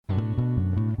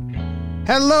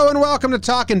Hello and welcome to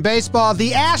Talking Baseball.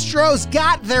 The Astros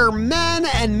got their men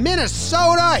and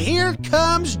Minnesota. Here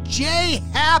comes J.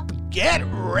 Happ. Get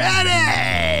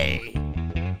ready!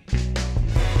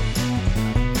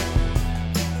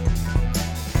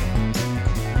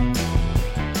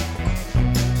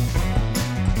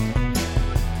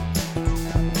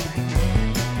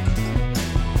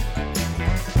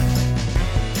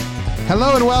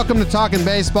 Hello and welcome to Talking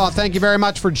Baseball. Thank you very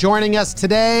much for joining us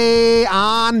today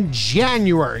on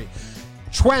January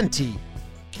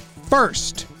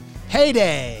 21st.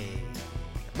 Payday.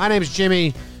 My name is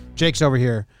Jimmy. Jake's over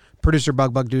here. Producer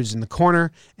Bug Dude's in the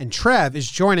corner. And Trev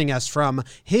is joining us from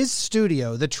his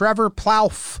studio, the Trevor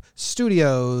Plouffe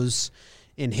Studios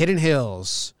in Hidden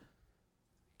Hills,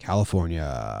 California.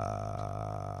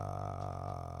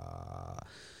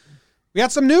 We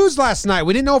got some news last night.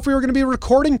 We didn't know if we were going to be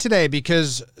recording today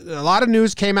because a lot of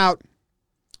news came out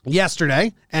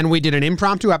yesterday, and we did an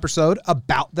impromptu episode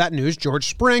about that news. George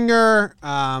Springer,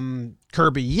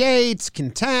 Kirby Yates,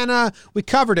 Quintana. We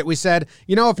covered it. We said,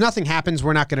 you know, if nothing happens,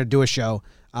 we're not going to do a show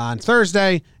on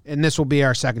Thursday, and this will be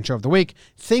our second show of the week.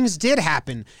 Things did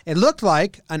happen. It looked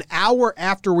like an hour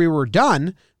after we were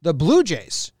done, the Blue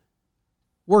Jays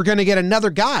we're going to get another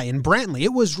guy in Brantley.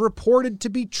 It was reported to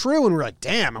be true, and we're like,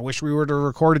 damn, I wish we would have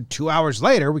recorded 2 hours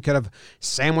later. We could have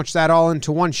sandwiched that all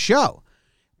into one show.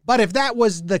 But if that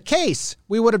was the case,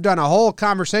 we would have done a whole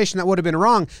conversation that would have been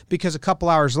wrong because a couple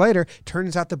hours later,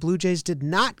 turns out the Blue Jays did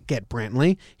not get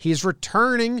Brantley. He's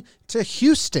returning to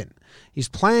Houston. He's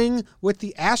playing with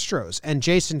the Astros, and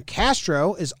Jason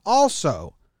Castro is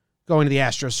also going to the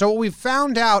Astros. So what we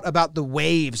found out about the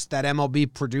waves that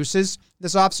MLB produces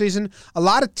this offseason, a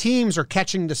lot of teams are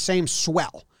catching the same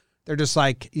swell. They're just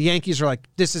like, Yankees are like,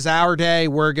 this is our day.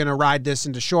 We're going to ride this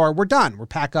into shore. We're done. We're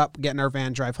pack up, getting our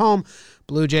van, drive home.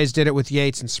 Blue Jays did it with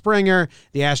Yates and Springer.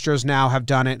 The Astros now have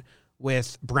done it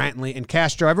with Brantley and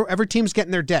Castro. Every team's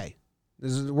getting their day.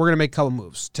 We're going to make a couple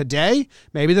moves. Today,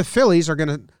 maybe the Phillies are going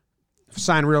to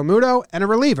sign Realmuto and a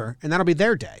reliever, and that'll be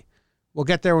their day. We'll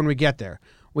get there when we get there.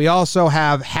 We also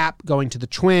have Happ going to the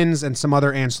Twins and some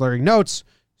other ancillary notes.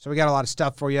 So we got a lot of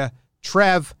stuff for you.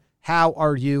 Trev, how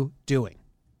are you doing?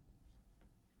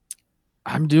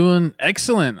 I'm doing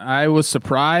excellent. I was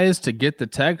surprised to get the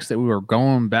text that we were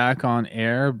going back on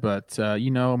air, but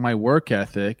my work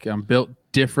ethic, I'm built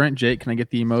different. Jake, can I get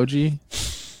the emoji?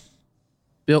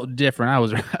 Built different.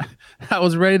 I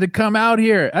was ready to come out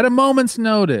here at a moment's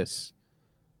notice.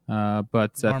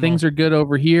 But things are good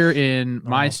over here in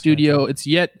my studio. It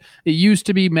used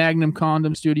to be Magnum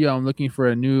Condom Studio. I'm looking for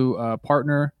a new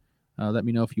partner. Let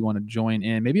me know if you want to join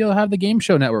in. Maybe I'll have the Game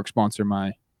Show Network sponsor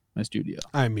my studio.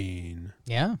 I mean,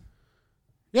 yeah,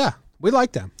 we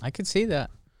like them. I could see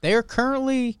that. They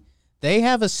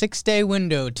have a 6-day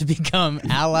window to become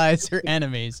allies or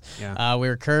enemies. Yeah.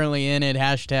 We're currently in it.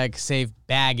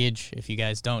 #SaveBaggage. If you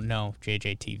guys don't know,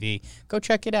 JJTV, go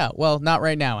check it out. Well, not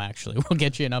right now, actually. We'll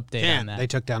get you an update on that. They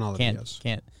took down all the videos.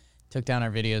 Took down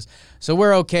our videos. So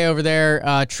we're okay over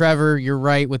there. Trevor, you're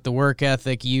right with the work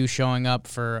ethic. You showing up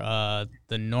for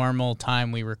the normal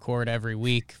time we record every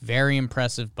week. Very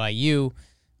impressive by you.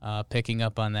 Picking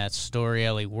up on that Story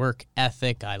Ellie work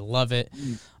ethic. I love it.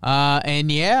 And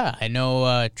yeah, I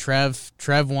know Trev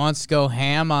wants to go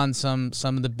ham on some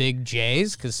of the big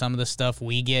J's because some of the stuff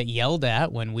we get yelled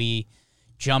at when we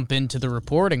jump into the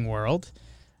reporting world.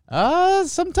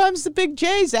 Sometimes the big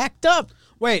J's act up.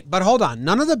 Wait, but hold on.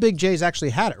 None of the big J's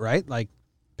actually had it, right? Like,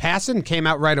 Passan came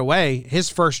out right away. His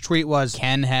first tweet was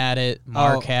Ken had it.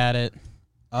 Mark had it.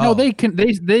 No, they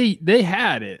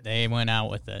had it. They went out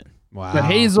with it. Wow. But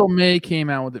Hazel May came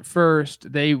out with it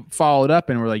first. They followed up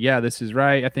and were like, yeah, this is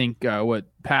right. I think what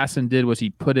Passan did was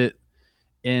he put it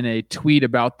in a tweet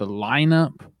about the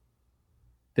lineup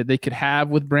that they could have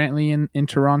with Brantley in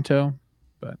Toronto.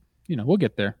 But, we'll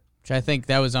get there. Which I think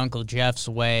that was Uncle Jeff's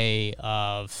way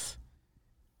of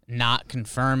not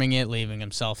confirming it, leaving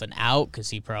himself an out because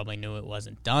he probably knew it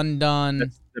wasn't done.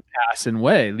 That's the Passan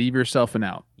way. Leave yourself an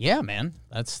out. Yeah, man.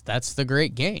 That's the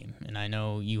great game. And I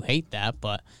know you hate that,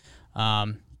 but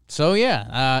we'll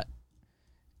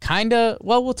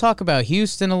talk about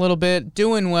Houston a little bit.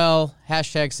 Doing well.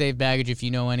 #SaveBaggage. If you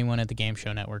know anyone at the Game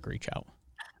Show Network, reach out.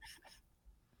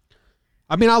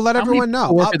 I mean, I'll let everyone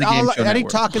know. Any Network?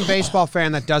 Talking Baseball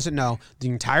fan that doesn't know, the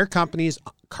entire company is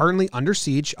currently under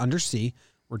siege, under sea.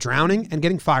 We're drowning and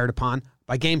getting fired upon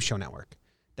by Game Show Network.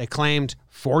 They claimed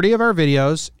 40 of our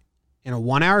videos in a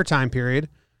 1-hour time period,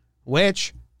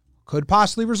 which could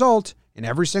possibly result in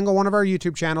every single one of our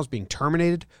YouTube channels being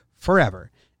terminated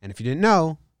forever. And if you didn't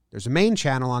know, there's a main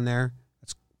channel on there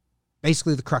that's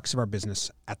basically the crux of our business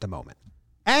at the moment.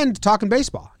 and talking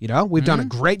baseball. We've done a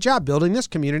great job building this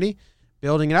community,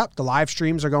 building it up. The live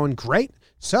streams are going great.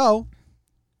 So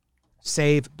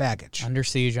save baggage. Under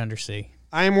siege, under sea.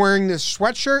 I am wearing this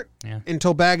sweatshirt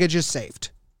until baggage is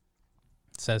saved.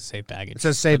 It says save baggage. It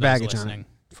says save baggage on it.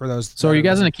 For those. So are you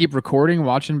guys going to keep recording,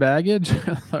 watching baggage?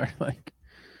 Or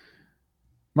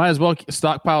might as well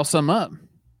stockpile some up.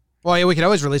 Well, yeah, we could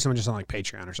always release them just on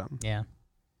Patreon or something. Yeah.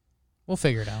 We'll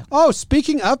figure it out. Oh,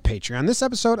 speaking of Patreon, this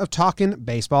episode of Talking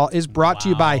Baseball is brought to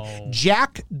you by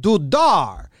Jack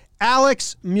Dudar,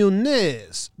 Alex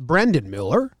Muniz, Brendan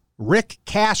Miller, Rick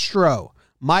Castro,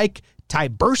 Mike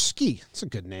Tyberski. That's a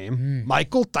good name.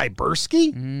 Michael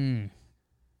Tyberski.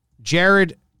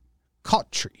 Jared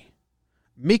Kotry.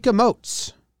 Mika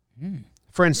Motes.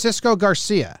 Francisco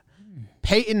Garcia.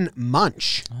 Peyton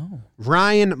Munch.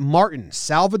 Ryan Martin.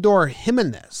 Salvador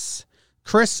Jimenez.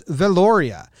 Chris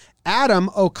Veloria. Adam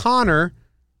O'Connor.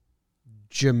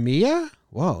 Jamia?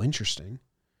 Whoa, interesting.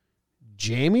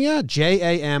 Jamia?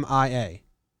 Jamia.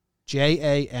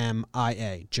 Jamia.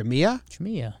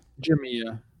 Jamia?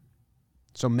 Jamia.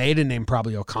 So maiden name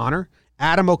probably O'Connor.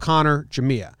 Adam O'Connor,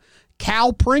 Jamia.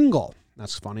 Cal Pringle.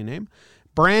 That's a funny name.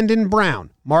 Brandon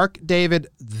Brown. Mark David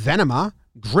Venema.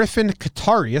 Griffin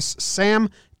Katarius. Sam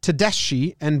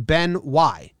Tedeschi. And Ben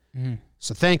Y.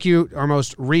 So thank you, our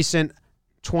most recent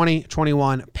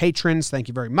 2021 patrons. Thank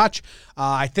you very much.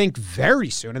 I think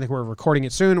very soon, I think we're recording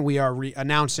it soon, we are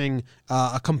announcing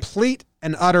a complete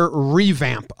and utter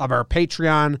revamp of our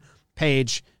Patreon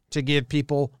page to give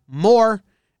people more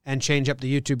and change up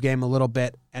the YouTube game a little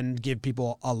bit and give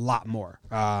people a lot more.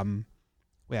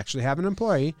 We actually have an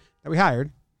employee that we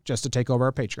hired just to take over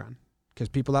our Patreon because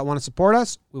people that want to support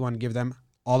us, we want to give them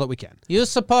all that we can. You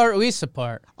support, we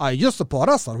support. You support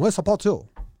us, and we support too.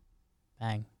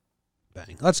 Bang.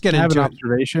 Bang. Let's get Can I into have an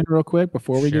observation real quick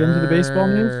before we get into the baseball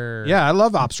news? Yeah, I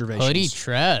love observations. Hoodie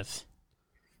Trev.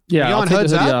 Yeah, I'll take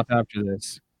hoods the hoodie up? off after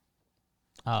this.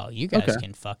 Oh, you guys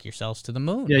can fuck yourselves to the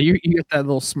moon. Yeah, you get that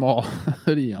little small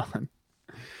hoodie on.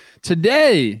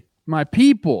 Today, my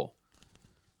people,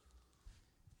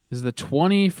 is the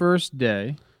 21st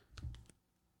day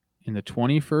in the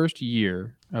 21st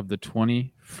year of the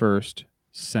 21st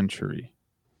century.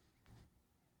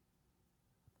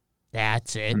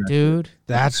 That's it, dude.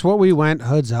 That's what we went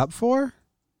hoods up for?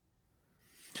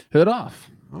 Hood off.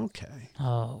 Okay.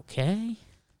 Okay.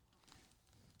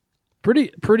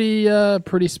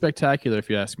 Pretty spectacular, if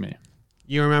you ask me.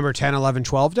 You remember 10, 11,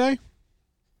 12 day?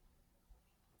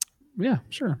 Yeah,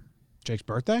 sure. Jake's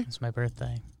birthday? It's my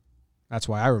birthday. That's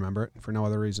why I remember it, for no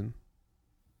other reason.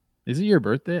 Is it your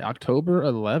birthday? October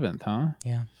 11th, huh?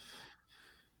 Yeah.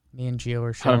 Me and Gio are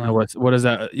I showing. don't know what is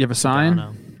that. You have a sign?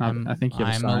 I don't know. I think you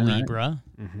have a sign. I'm a right? Libra.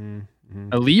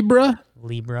 A Libra?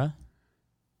 Libra.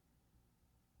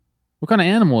 What kind of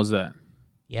animal is that?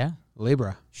 Yeah.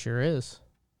 Libra. Sure is.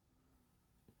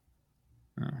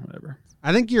 Oh, whatever.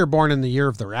 I think you're born in the year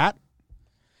of the rat.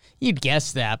 You'd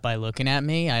guess that by looking at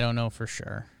me. I don't know for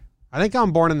sure. I think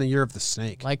I'm born in the year of the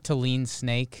snake. Like to lean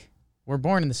snake. We're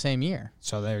born in the same year.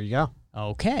 So there you go.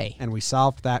 Okay. And we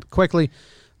solved that quickly.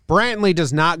 Brantley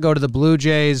does not go to the Blue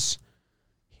Jays.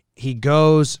 He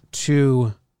goes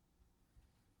to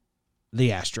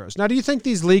the Astros. Now, do you think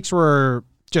these leaks were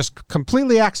just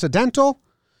completely accidental?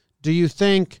 Do you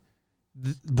think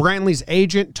Brantley's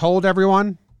agent told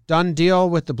everyone, done deal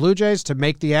with the Blue Jays to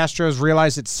make the Astros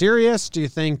realize it's serious? Do you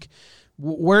think,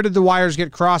 where did the wires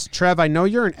get crossed? Trev, I know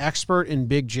you're an expert in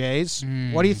big Jays.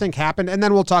 What do you think happened? And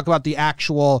then we'll talk about the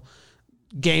actual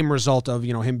game result of,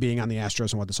 him being on the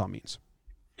Astros and what this all means.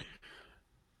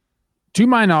 To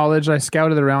my knowledge, I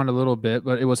scouted around a little bit,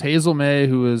 but it was Hazel May,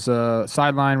 who was a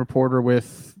sideline reporter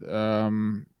with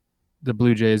the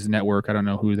Blue Jays network. I don't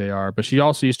know who they are, but she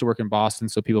also used to work in Boston,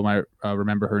 so people might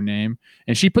remember her name.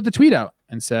 And she put the tweet out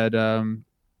and said,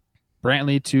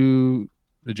 Brantley to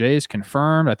the Jays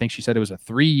confirmed. I think she said it was a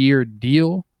 3-year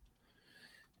deal.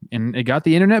 And it got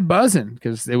the internet buzzing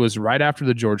because it was right after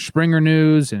the George Springer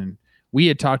news, and we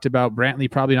had talked about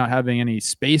Brantley probably not having any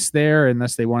space there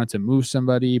unless they wanted to move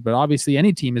somebody. But obviously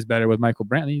any team is better with Michael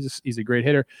Brantley. He's a great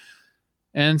hitter.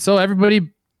 And so everybody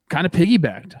kind of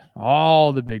piggybacked.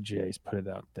 All the big Jays put it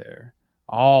out there.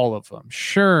 All of them.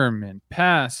 Sherman,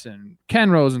 Passan, Ken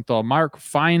Rosenthal, Mark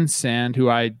Feinsand, who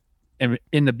I am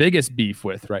in the biggest beef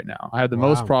with right now. I have the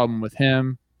most problem with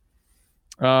him.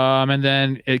 And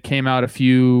then it came out a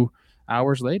few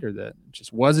hours later that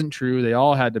just wasn't true. They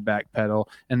all had to backpedal,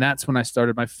 and that's when I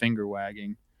started my finger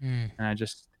wagging. And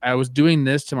I was doing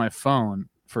this to my phone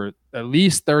for at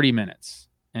least 30 minutes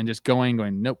and just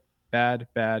going nope, bad,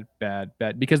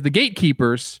 because the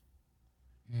gatekeepers,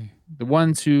 the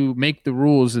ones who make the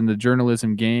rules in the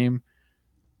journalism game,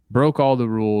 broke all the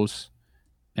rules,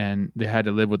 and they had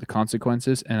to live with the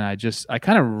consequences. And I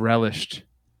kind of relished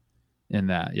in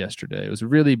that yesterday. It was a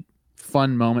really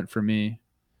fun moment for me.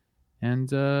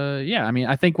 And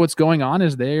I think what's going on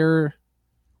is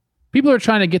people are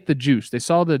trying to get the juice. They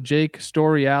saw the Jake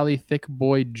Story Alley thick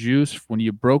boy juice when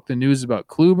you broke the news about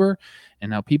Kluber,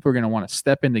 and now people are going to want to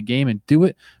step in the game and do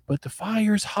it. But the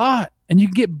fire's hot, and you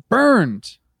can get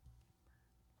burned.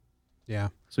 Yeah.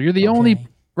 So you're the only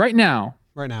right now.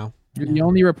 You're the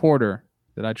only reporter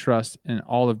that I trust in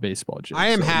all of baseball. Jake. I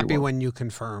am happy when you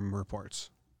confirm reports.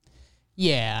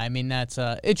 Yeah, I mean that's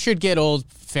it should get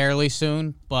old fairly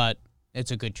soon, but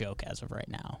it's a good joke as of right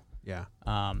now. Yeah.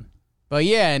 But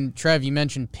yeah, and Trev, you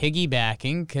mentioned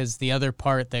piggybacking because the other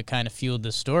part that kind of fueled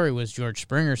the story was George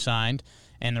Springer signed,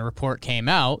 and the report came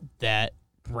out that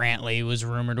Brantley was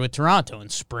rumored with Toronto,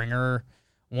 and Springer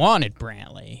wanted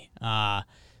Brantley.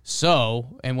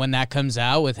 And when that comes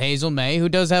out with Hazel May, who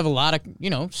does have a lot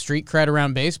of street cred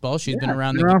around baseball, she's been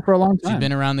around for a long time. She's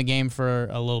been around the game for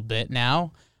a little bit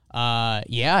now.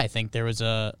 I think there was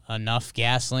enough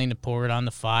gasoline to pour it on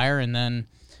the fire, and then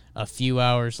a few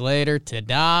hours later,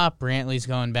 ta-da, Brantley's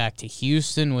going back to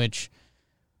Houston, which,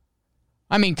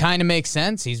 I mean, kind of makes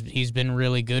sense. He's been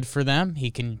really good for them.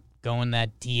 He can go in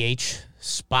that DH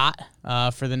spot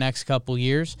for the next couple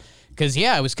years. Because,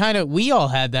 it was we all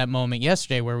had that moment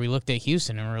yesterday where we looked at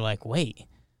Houston and we're like, wait,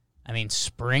 I mean,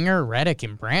 Springer, Reddick,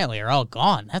 and Brantley are all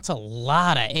gone. That's a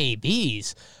lot of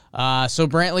ABs. So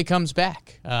Brantley comes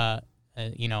back.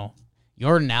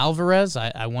 Yordan Alvarez,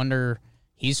 I wonder,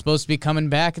 he's supposed to be coming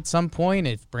back at some point.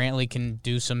 If Brantley can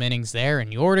do some innings there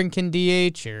and Yordan can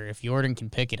DH, or if Yordan can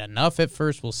pick it enough at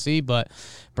first, we'll see. But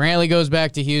Brantley goes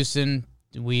back to Houston.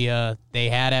 They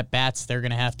had at bats they're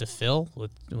going to have to fill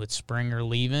with Springer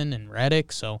leaving and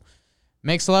Reddick, so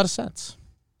makes a lot of sense.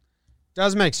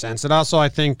 Does make sense. It also, I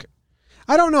think,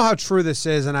 I don't know how true this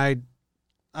is, and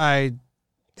I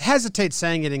hesitate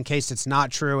saying it in case it's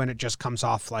not true and it just comes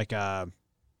off like a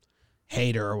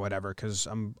hater or whatever, because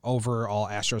I'm over all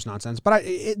Astros nonsense. But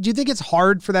do you think it's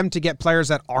hard for them to get players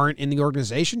that aren't in the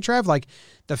organization, Trev? Like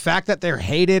the fact that they're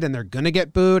hated and they're going to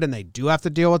get booed and they do have to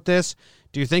deal with this.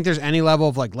 Do you think there's any level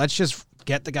of like, let's just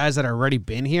get the guys that are already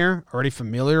been here, already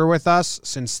familiar with us,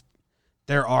 since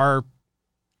there are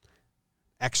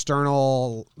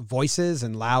external voices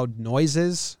and loud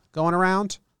noises going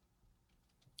around?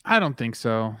 I don't think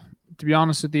so. To be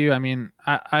honest with you, I mean,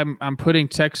 I'm putting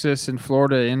Texas and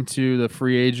Florida into the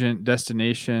free agent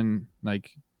destination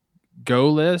like go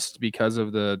list because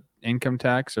of the income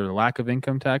tax or the lack of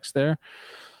income tax there.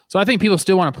 So I think people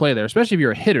still want to play there, especially if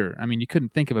you're a hitter. I mean, you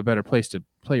couldn't think of a better place to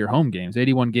play your home games.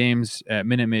 81 games at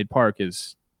Minute Maid Park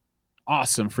is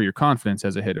awesome for your confidence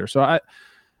as a hitter. So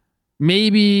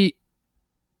maybe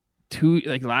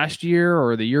last year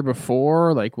or the year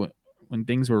before, like when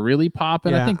things were really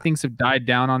popping, I think things have died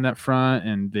down on that front,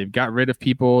 and they've got rid of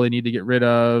people they need to get rid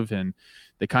of, and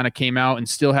they kind of came out and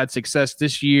still had success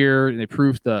this year. And they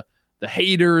proved the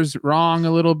haters wrong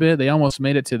a little bit. They almost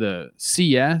made it to the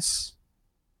CS.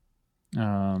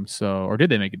 Or did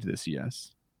they make it to the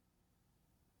CS?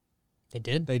 They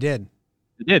did. They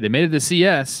made it to the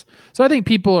CS. So I think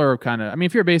people are kind of, I mean,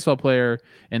 if you're a baseball player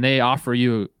and they offer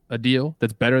you a deal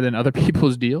that's better than other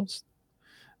people's deals,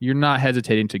 you're not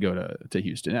hesitating to go to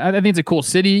Houston. I think it's a cool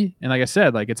city. And like I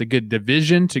said, like it's a good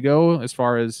division to go as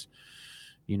far as,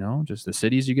 just the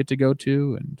cities you get to go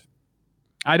to. And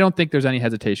I don't think there's any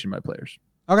hesitation by players.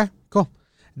 Okay, cool.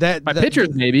 By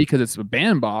pitchers maybe because it's a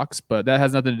bandbox, but that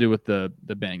has nothing to do with the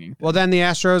banging thing. Well, then the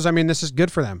Astros, I mean, this is good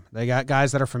for them. They got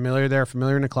guys that are familiar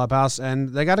in the clubhouse, and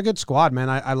they got a good squad, man.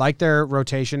 I like their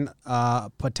rotation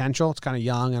potential. It's kind of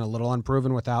young and a little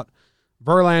unproven without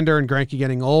Verlander and Greinke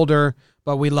getting older,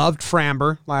 but we loved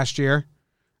Framber last year,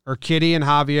 or Kitty and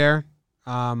Javier.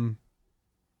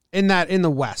 In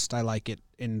the West, I like it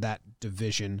in that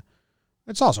division.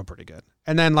 It's also pretty good.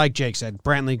 And then, like Jake said,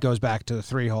 Brantley goes back to the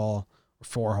 3-hole.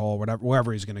 4-hole,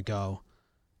 wherever he's going to go.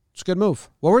 It's a good move.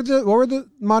 What were the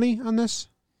money on this?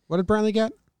 What did Brantley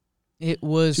get? It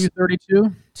was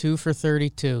 232. 2 for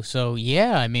 32. So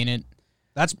I mean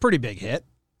that's a pretty big hit.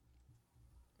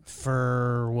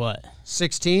 For what?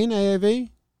 16 AAV.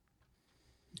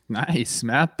 Nice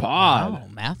math pod. Wow,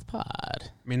 math pod.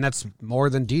 I mean, that's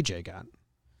more than DJ got.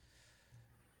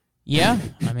 Yeah,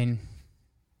 I mean,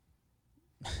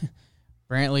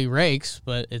 Brantley rakes,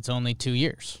 but it's only 2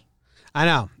 years. I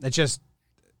know. It's just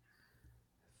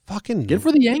fucking good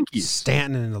for the Yankees.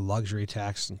 Stanton in the luxury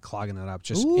tax and clogging that up.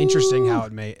 Just interesting how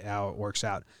it works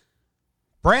out.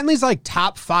 Brantley's like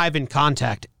top 5 in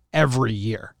contact every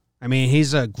year. I mean,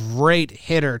 he's a great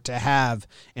hitter to have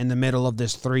in the middle of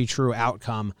this 3 true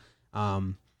outcome.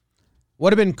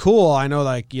 Would have been cool. I know,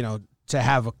 like, to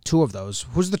have two of those.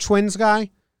 Who's the Twins guy?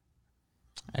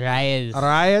 Reyes.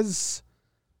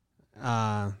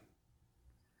 I'd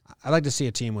like to see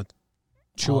a team with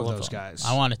two of those guys.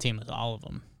 I want a team with all of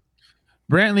them.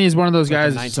 Brantley is one of those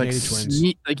guys like that's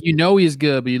he's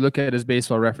good, but you look at his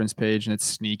baseball reference page and it's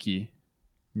sneaky.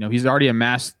 He's already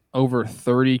amassed over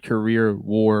 30 career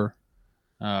WAR.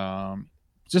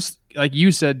 Just like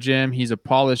you said, Jim, he's a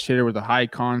polished hitter with a high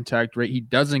contact rate. He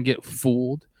doesn't get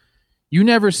fooled. You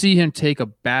never see him take a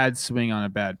bad swing on a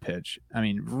bad pitch. I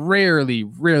mean,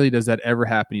 rarely does that ever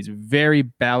happen. He's very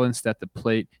balanced at the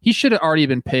plate. He should have already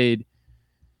been paid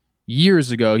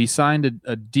years ago. He signed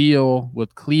a deal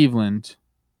with Cleveland.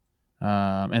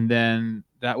 And then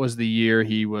that was the year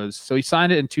he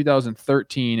signed it in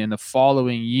 2013, and the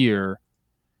following year,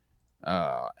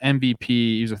 MVP,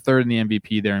 he was a third in the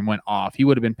MVP there and went off. He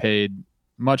would have been paid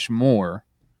much more.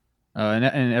 And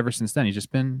ever since then, he's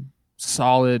just been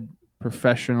solid,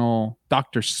 professional.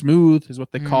 Dr. Smooth is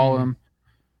what they call him.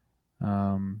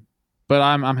 But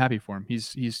I'm happy for him.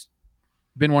 He's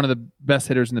been one of the best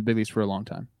hitters in the big leagues for a long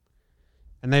time.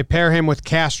 And they pair him with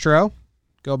Castro,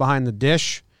 go behind the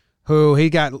dish, who he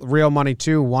got real money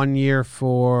too, 1 year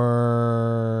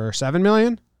for $7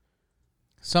 million.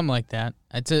 Something like that.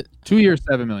 It's 2 years,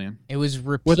 $7 million. It was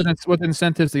with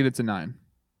incentives to get it to 9.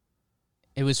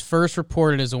 It was first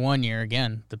reported as a 1 year,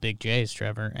 again, the big Jays,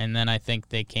 Trevor, and then I think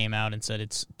they came out and said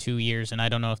it's 2 years, and I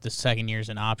don't know if the second year is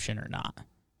an option or not.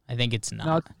 I think it's not.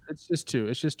 No, it's just 2.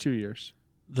 It's just 2 years.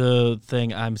 The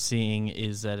thing I'm seeing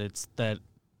is that it's that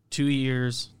 2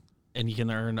 years, and you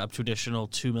can earn up to additional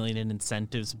 $2 million in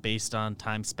incentives based on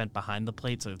time spent behind the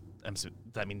plate. So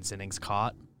that means innings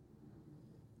caught,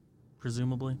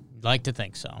 presumably. You'd like to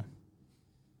think so.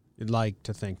 You'd like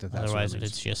to think that's otherwise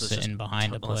it's just sitting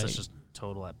behind a plate. Unless it's just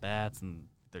total at bats and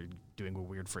they're doing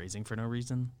weird phrasing for no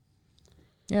reason.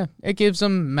 Yeah, it gives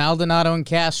them Maldonado and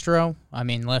Castro. I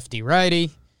mean, lefty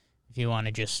righty. If you want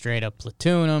to just straight up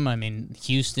platoon them, I mean,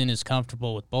 Houston is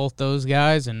comfortable with both those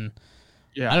guys, and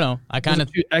yeah, I don't know. I kind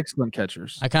of two excellent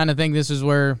catchers. I kind of think this is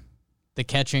where the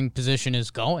catching position is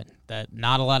going. That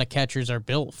not a lot of catchers are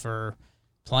built for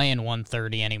playing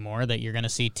 130 anymore. That you're going to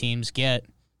see teams get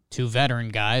 2 veteran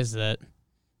guys that,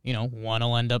 one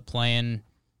will end up playing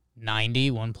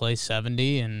 90, one plays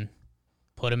 70, and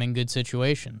put them in good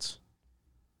situations.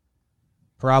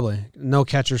 Probably. No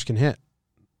catchers can hit.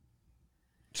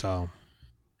 So.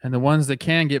 And the ones that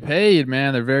can get paid,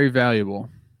 man, they're very valuable.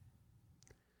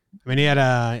 I mean, he had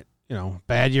a,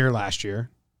 bad year last year.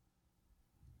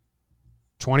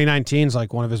 2019 is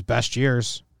like one of his best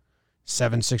years.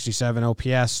 767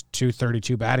 OPS,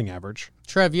 232 batting average.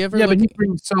 Trev, you ever but he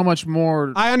brings so much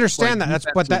more. I understand that. That's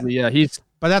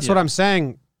what I'm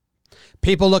saying.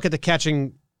 People look at the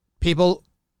catching. People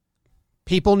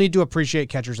need to appreciate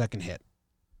catchers that can hit.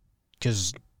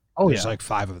 Because there's like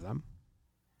 5 of them.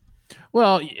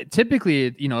 Well, typically,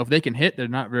 if they can hit, they're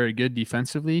not very good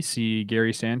defensively. See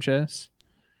Gary Sanchez.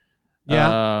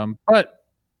 Yeah. But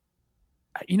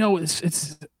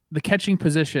it's the catching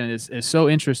position is so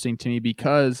interesting to me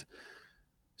because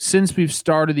since we've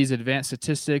started these advanced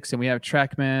statistics and we have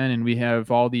TrackMan and we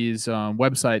have all these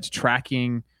websites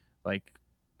tracking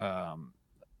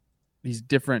these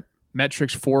different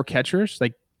metrics for catchers,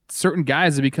 like certain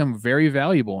guys have become very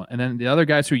valuable, and then the other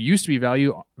guys who used to be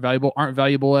valuable aren't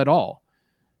valuable at all.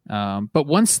 But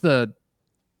once the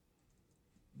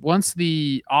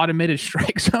automated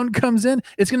strike zone comes in,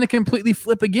 it's going to completely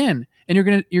flip again,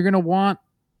 and you're gonna want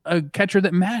a catcher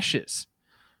that mashes.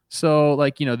 So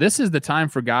this is the time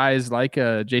for guys like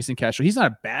Jason Castro. He's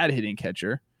not a bad hitting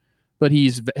catcher, but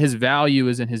his value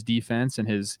is in his defense and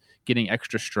his getting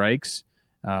extra strikes.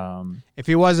 If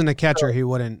he wasn't a catcher, he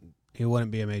wouldn't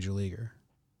be a major leaguer.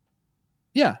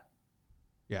 Yeah.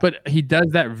 But he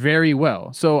does that very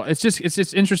well. So it's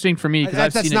just interesting for me.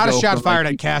 That's not a shot fired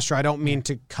at Castro. I don't mean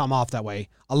to come off that way.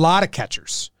 A lot of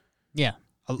catchers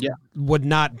would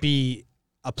not be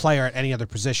a player at any other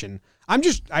position.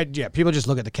 People just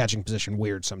look at the catching position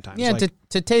weird sometimes. Yeah,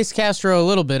 to taste Castro a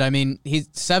little bit, I mean, he's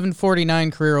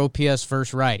 749 career OPS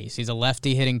versus righties. He's a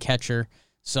lefty hitting catcher.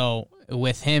 So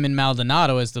with him and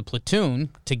Maldonado as the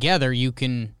platoon together, you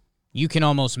can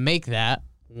almost make that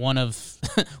one of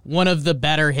the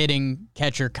better hitting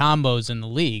catcher combos in the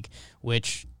league,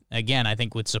 which again I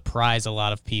think would surprise a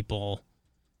lot of people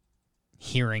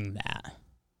hearing that.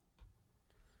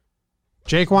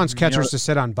 Jake wants catchers to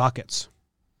sit on buckets.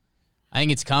 I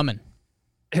think it's coming.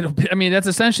 That's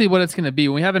essentially what it's going to be.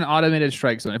 When we have an automated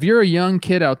strike zone, if you're a young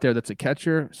kid out there that's a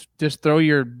catcher, just throw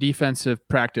your defensive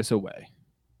practice away.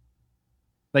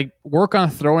 Work on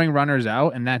throwing runners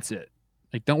out, and that's it.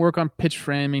 Like, don't work on pitch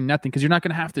framing, nothing, because you're not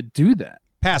going to have to do that.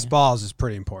 Pass balls is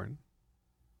pretty important.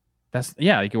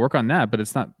 You can work on that, but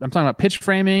it's not. I'm talking about pitch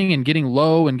framing and getting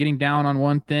low and getting down on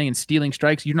one thing and stealing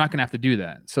strikes. You're not going to have to do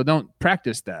that. So don't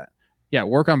practice that. Yeah,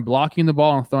 work on blocking the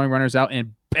ball and throwing runners out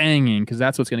and banging, because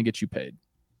that's what's going to get you paid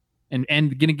and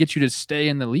going to get you to stay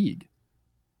in the league.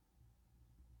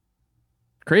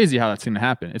 Crazy how that's going to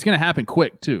happen. It's going to happen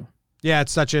quick too. Yeah,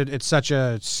 it's such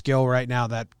a skill right now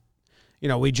that,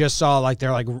 we just saw like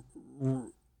they're like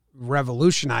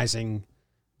revolutionizing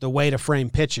the way to frame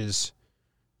pitches,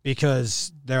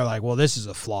 because they're like, well, this is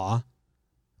a flaw.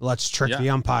 Let's trick the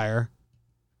umpire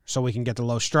so we can get the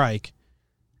low strike.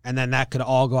 And then that could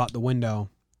all go out the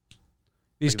window.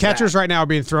 These catchers right now are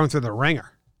being thrown through the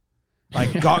ringer.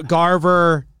 Like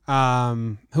Garver,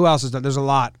 who else has done? There's a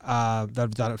lot that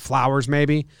have done it. Flowers,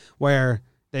 maybe, where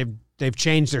they've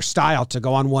changed their style to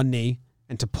go on one knee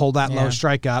and to pull that low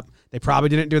strike up. They probably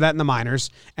didn't do that in the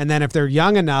minors. And then if they're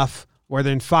young enough, where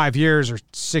in 5 years or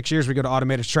 6 years we go to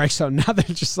automated strike zone, now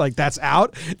they're just like, that's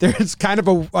out. There's kind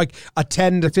of a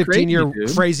 10 to 15 year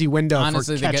crazy window.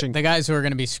 Honestly, for catching. The guys who are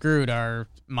going to be screwed are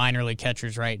minor league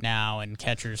catchers right now and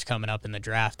catchers coming up in the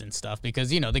draft and stuff, because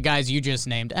the guys you just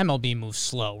named, MLB moves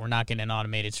slow. We're not getting an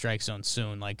automated strike zone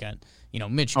soon. Like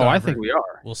Mitch Garver, I think we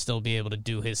are. Will still be able to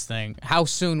do his thing. How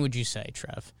soon would you say,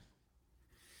 Trev?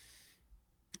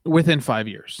 Within 5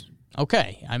 years.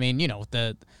 Okay, I mean,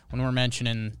 when we're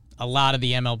mentioning a lot of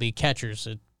the MLB catchers,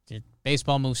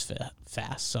 baseball moves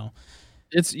fast. So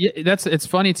it's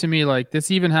funny to me. Like,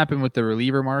 this even happened with the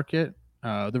reliever market.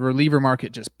 The reliever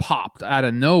market just popped out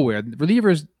of nowhere. The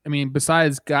relievers, I mean,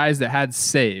 besides guys that had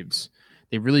saves,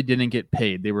 they really didn't get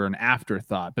paid. They were an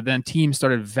afterthought. But then teams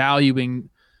started valuing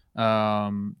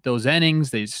those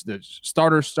innings. The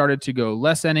starters started to go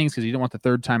less innings because you don't want the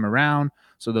third time around.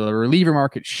 So the reliever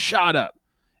market shot up.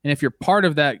 And if you're part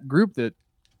of that group that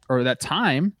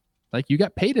time, like, you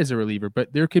got paid as a reliever,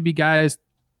 but there could be guys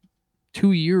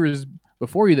 2 years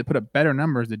before you that put up better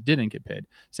numbers that didn't get paid.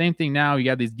 Same thing now. You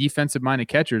got these defensive-minded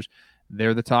catchers.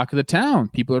 They're the talk of the town.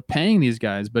 People are paying these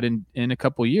guys, but in a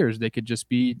couple of years, they could just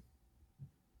be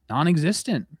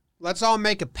non-existent. Let's all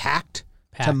make a pact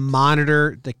to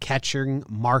monitor the catching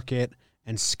market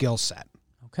and skill set.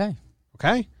 Okay.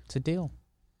 It's a deal.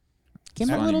 Give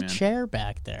me a little chair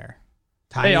back there.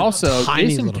 Hey, also,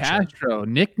 Jason Castro,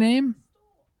 nickname?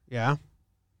 Yeah.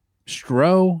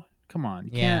 Stro. Come on.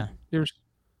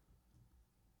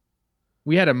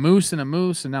 We had a moose, and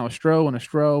now a Stro and a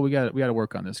Stro. We got to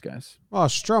work on this, guys. Well,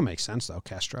 Stro makes sense though.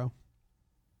 Castro.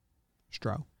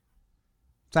 Stro.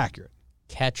 It's accurate.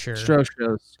 Catcher.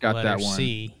 Stro's got that one.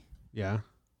 C. Yeah.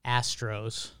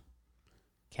 Astros.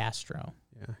 Castro.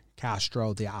 Yeah.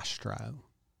 Castro the Astro.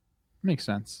 Makes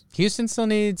sense. Houston still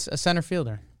needs a center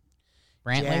fielder.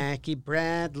 Brantley. Jackie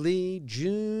Bradley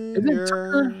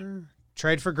Jr.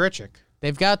 Trade for Grichuk.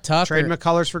 They've got Tucker. Trade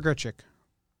McCullers for Grichuk.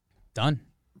 Done.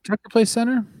 Tucker plays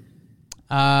center?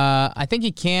 I think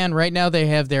he can. Right now they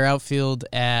have their outfield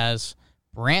as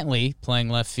Brantley playing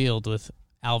left field with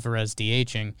Alvarez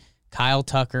DHing, Kyle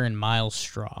Tucker, and Miles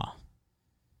Straw.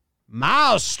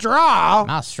 Miles Straw?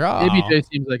 Miles Straw. ABJ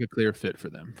seems like a clear fit for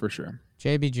them, for sure.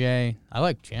 JBJ. I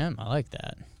like Jim. I like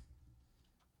that.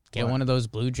 Get one of those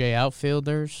Blue Jay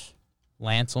outfielders.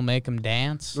 Lance will make him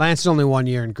dance. Lance is only 1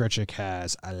 year, and Grichuk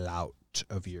has a lot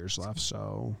of years left,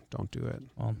 so don't do it.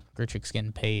 Well, Grichuk's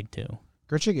getting paid, too.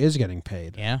 Grichuk is getting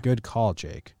paid. Yeah. Good call,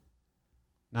 Jake.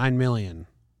 $9 million.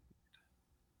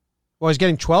 Well, he's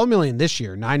getting $12 million this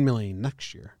year, $9 million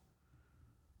next year.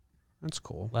 That's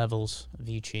cool. Levels,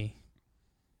 Vici.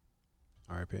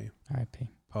 R.I.P. R.I.P.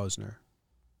 Posner.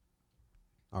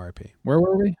 R.I.P. Where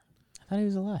were we? I thought he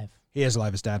was alive. He is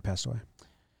alive. His dad passed away.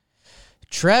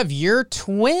 Trev, your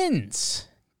Twins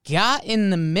got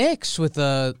in the mix with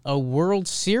a World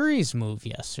Series move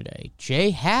yesterday.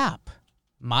 Jay Happ,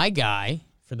 my guy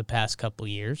for the past couple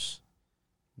years.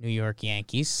 New York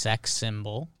Yankees, sex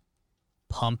symbol,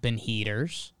 pumping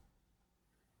heaters.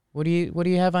 What do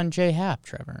you have on Jay Happ,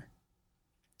 Trevor?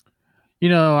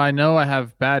 I know I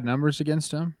have bad numbers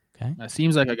against him. Okay. That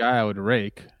seems like a guy I would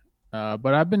rake.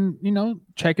 But I've been,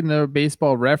 checking the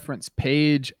baseball reference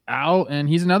page out, and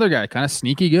he's another guy, kind of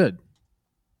sneaky good.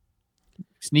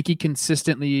 Sneaky,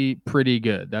 consistently pretty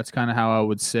good. That's kind of how I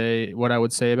would say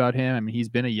about him. I mean, he's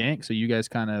been a Yank, so you guys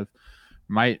kind of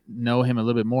might know him a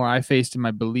little bit more. I faced him,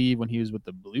 I believe, when he was with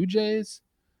the Blue Jays.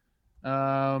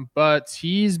 But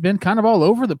he's been kind of all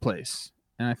over the place.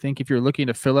 And I think if you're looking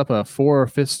to fill up a 4th or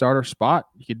 5th starter spot,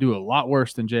 you could do a lot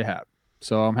worse than Jay Happ.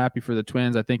 So I'm happy for the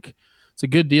Twins. I think it's a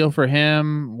good deal for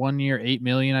him. 1 year, $8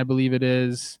 million, I believe it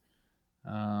is.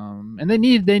 And they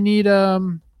need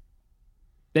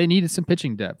they needed some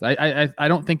pitching depth. I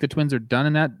don't think the Twins are done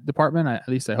in that department. At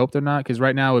least I hope they're not, because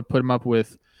right now I would put them up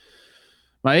with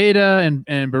Maeda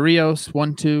and Barrios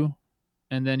 1-2,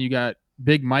 and then you got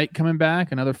Big Mike coming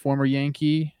back, another former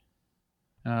Yankee,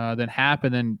 then Happ,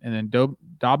 and then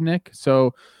Dobnik.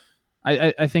 So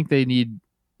I think they need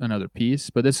another piece,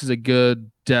 but this is a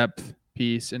good depth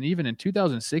piece. And even in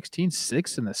 2016,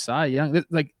 6th in the Cy Young,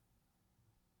 like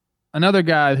another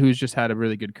guy who's just had a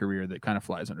really good career that kind of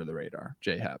flies under the radar,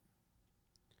 J Happ.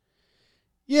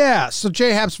 Yeah, so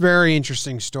J Happ's very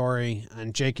interesting story,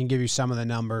 and Jay can give you some of the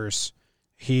numbers.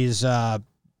 He's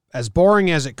as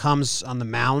boring as it comes on the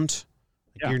mound.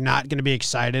 Yeah. You're not going to be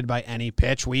excited by any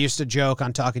pitch. We used to joke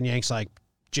on Talking Yanks like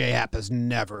J Happ has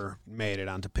never made it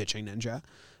onto Pitching Ninja,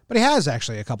 but he has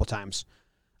actually a couple times.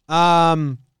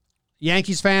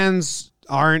 Yankees fans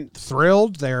aren't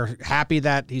thrilled. They're happy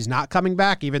that he's not coming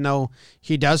back, even though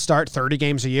he does start 30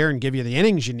 games a year and give you the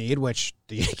innings you need, which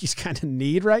the Yankees kind of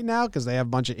need right now because they have a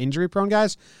bunch of injury-prone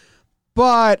guys.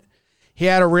 But he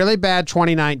had a really bad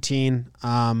 2019.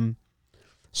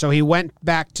 So he went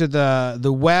back to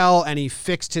the well and he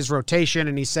fixed his rotation,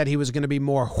 and he said he was going to be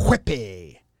more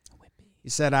whippy. He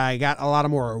said, I got a lot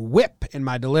of more whip in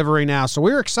my delivery now. So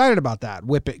we were excited about that.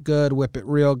 Whip it good, whip it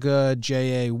real good,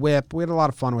 J.A. whip. We had a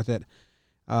lot of fun with it.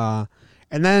 And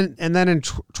then in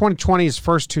 2020, his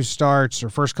first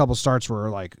couple starts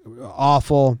were like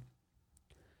awful.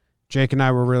 Jake and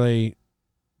I were really,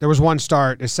 there was one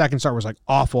start. His second start was like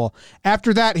awful.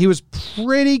 After that, he was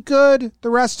pretty good the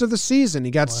rest of the season.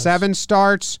 He got 7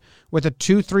 starts with a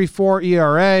 2.34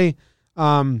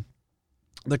 ERA.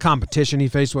 The competition he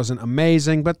faced wasn't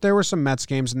amazing, but there were some Mets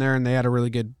games in there, and they had a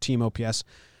really good team OPS.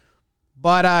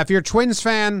 But if you're a Twins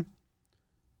fan,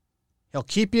 he'll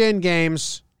keep you in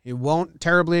games. He won't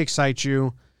terribly excite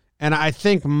you. And I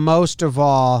think most of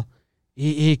all,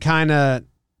 he kind of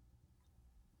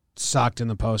sucked in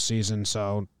the postseason.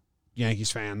 So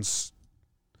Yankees fans,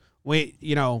 we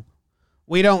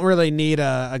don't really need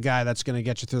a guy that's going to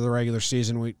get you through the regular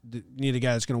season. We need a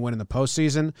guy that's going to win in the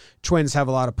postseason. Twins have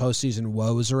a lot of postseason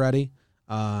woes already.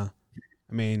 I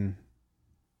mean,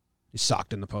 he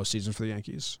sucked in the postseason for the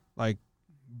Yankees. Like,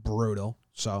 brutal.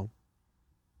 So,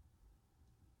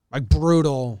 like,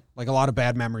 brutal. Like, a lot of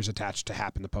bad memories attached to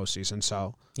Happ in the postseason.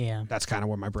 So, yeah, that's kind of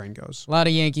where my brain goes. A lot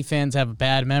of Yankee fans have a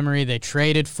bad memory. They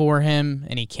traded for him,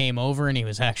 and he came over, and he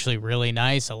was actually really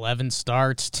nice. 11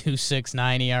 starts,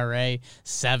 2.69 ERA,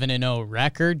 7-0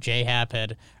 record. J-Happ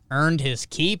had earned his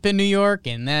keep in New York,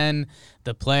 and then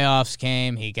the playoffs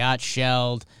came. He got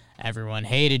shelled. Everyone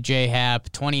hated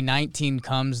J-Happ. 2019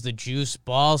 comes, the juice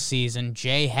ball season.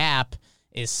 J-Happ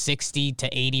is 60 to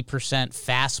 80%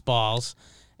 fastballs,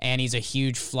 and he's a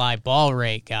huge fly ball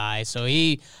rate guy. So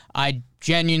I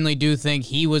genuinely do think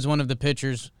he was one of the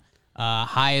pitchers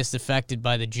highest affected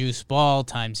by the juice ball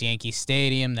times Yankee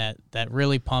Stadium that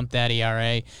really pumped that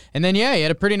ERA. And then, yeah, he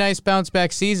had a pretty nice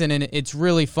bounce-back season, and it's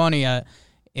really funny.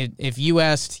 If you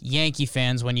asked Yankee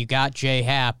fans when you got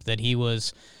J-Happ that he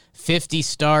was 50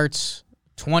 starts,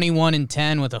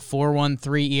 21-10 with a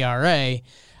 4.13 ERA,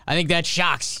 I think that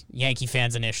shocks Yankee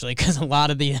fans initially because a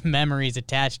lot of the memories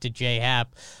attached to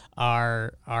J-Happ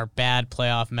are bad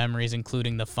playoff memories,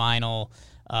 including the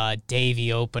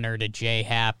Davey opener to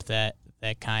J-Happ that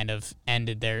kind of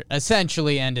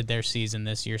essentially ended their season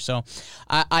this year. So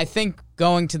I think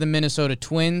going to the Minnesota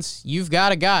Twins, you've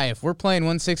got a guy. If we're playing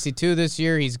 162 this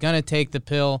year, he's going to take the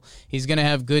pill. He's going to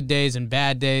have good days and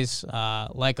bad days,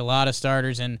 like a lot of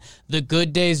starters. And the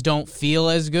good days don't feel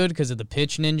as good because of the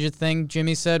pitch ninja thing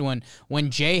Jimmy said.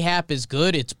 When J-Happ is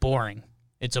good, it's boring.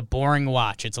 It's a boring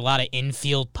watch. It's a lot of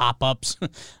infield pop-ups.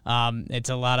 It's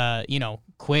a lot of,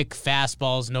 quick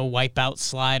fastballs, no wipeout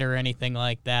slide or anything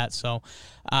like that. So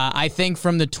I think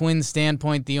from the Twins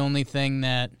standpoint, the only thing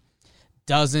that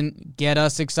doesn't get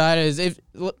us excited is if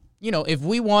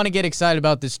we want to get excited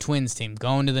about this Twins team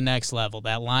going to the next level,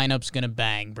 that lineup's going to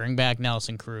bang, bring back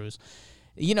Nelson Cruz.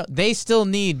 They still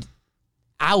need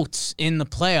outs in the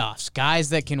playoffs, guys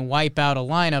that can wipe out a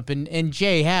lineup. And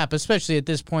J-Happ, especially at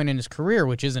this point in his career,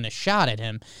 which isn't a shot at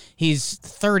him, he's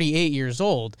 38 years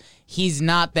old. He's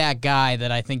not that guy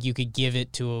that I think you could give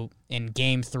it to in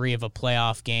game 3 of a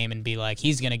playoff game and be like,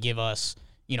 he's going to give us,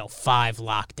 5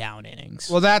 lockdown innings.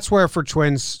 Well, that's where for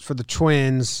the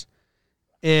Twins,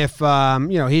 if,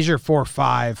 he's your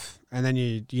 4-5 and then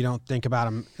you don't think about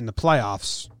him in the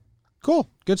playoffs, cool,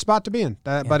 good spot to be in.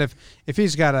 Yeah. But if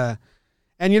he's got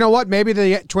and you know what? Maybe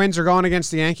the Twins are going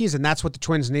against the Yankees, and that's what the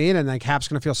Twins need, and like Happ's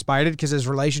going to feel spited because his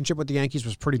relationship with the Yankees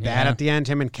was pretty bad at the end.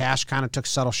 Him and Cash kind of took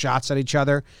subtle shots at each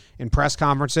other in press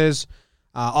conferences.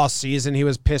 All season he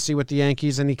was pissy with the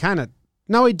Yankees, and he kind of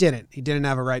No, he didn't. He didn't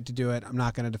have a right to do it. I'm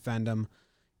not going to defend him.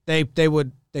 They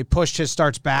pushed his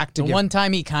starts back to The one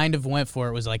time he kind of went for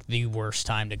it was like the worst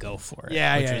time to go for it.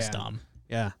 Yeah, which yeah, was yeah. dumb.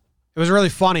 Yeah. It was really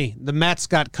funny. The Mets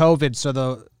got COVID, so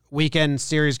the weekend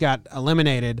series got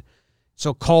eliminated.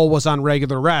 So Cole was on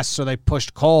regular rest, so they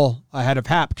pushed Cole ahead of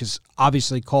Happ because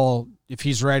obviously Cole, if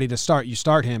he's ready to start, you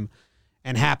start him.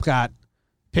 And Happ got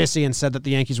pissy and said that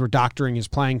the Yankees were doctoring his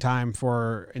playing time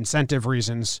for incentive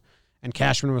reasons. And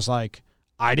Cashman was like,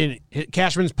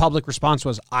 Cashman's public response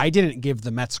was, I didn't give the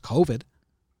Mets COVID,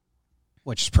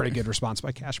 which is a pretty good response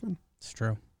by Cashman. It's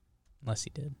true. Unless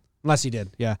he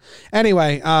did, yeah.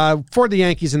 Anyway, for the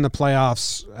Yankees in the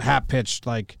playoffs, Happ pitched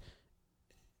like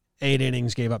 8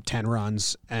 innings, gave up 10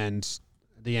 runs, and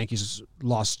the Yankees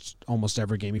lost almost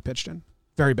every game he pitched in.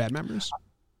 Very bad memories.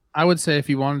 I would say if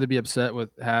you wanted to be upset with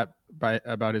Happ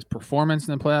about his performance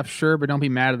in the playoffs, sure, but don't be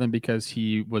mad at him because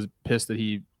he was pissed that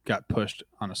he got pushed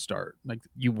on a start. Like,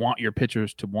 you want your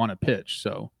pitchers to want to pitch,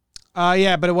 so.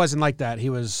 Yeah, but it wasn't like that. He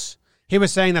was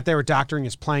saying that they were doctoring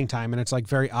his playing time, and it's like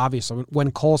very obvious.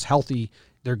 When Cole's healthy,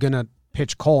 they're going to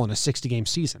pitch Cole in a 60-game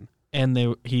season. And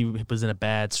he was in a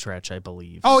bad stretch, I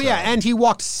believe. Oh, yeah, and he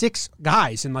walked 6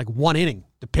 guys in like 1 inning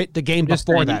the game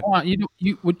before that.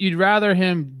 You'd rather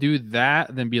him do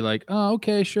that than be like, oh,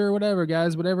 okay, sure, whatever,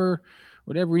 guys, whatever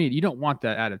we need. You don't want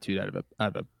that attitude out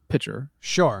of a pitcher.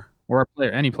 Sure. Or a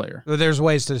player, any player. There's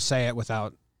ways to say it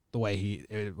without the way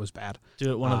it was bad.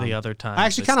 Do it one of the other times. I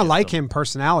actually kind of like him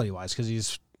personality-wise because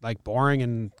he's like boring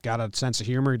and got a sense of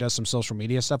humor. He does some social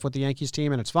media stuff with the Yankees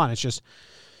team, and it's fun. It's just,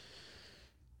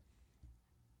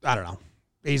 I don't know.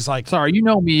 He's like, sorry, you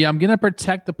know me. I'm gonna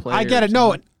protect the players. I get it.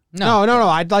 No.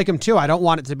 I'd like him too. I don't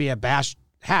want it to be a bash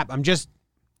Happ.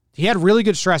 He had really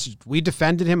good stretches. We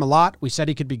defended him a lot. We said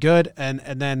he could be good, and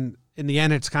then in the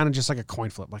end, it's kind of just like a coin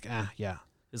flip. Like, yeah.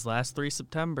 His last 3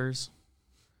 Septembers.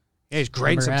 Yeah, he's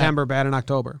great in September, bad in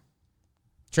October.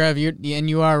 Trev,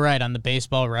 you are right on the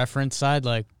baseball reference side.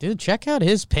 Like, dude, check out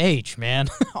his page, man.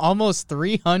 Almost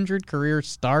 300 career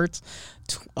starts,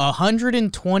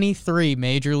 123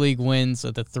 major league wins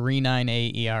with a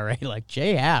 3.98 ERA. Like,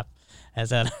 J. Happ has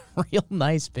had a real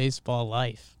nice baseball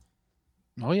life.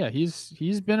 Oh yeah,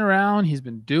 he's been around. He's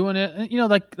been doing it. And,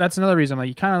 like that's another reason. Like,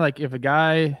 you kind of like if a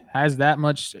guy has that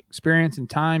much experience and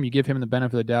time, you give him the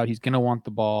benefit of the doubt. He's gonna want the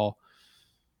ball.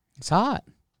 It's hot.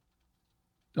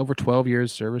 Over 12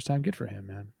 years service time. Good for him,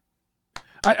 man.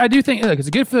 I do think it's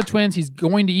good for the Twins. He's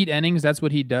going to eat innings. That's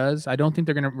what he does. I don't think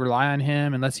they're going to rely on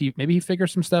him unless maybe he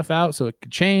figures some stuff out so it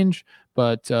could change.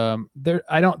 But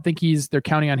I don't think they're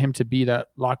counting on him to be that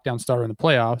lockdown starter in the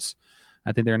playoffs.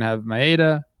 I think they're going to have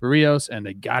Maeda, Barrios, and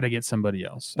they got to get somebody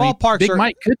else. Big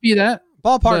Mike could be that.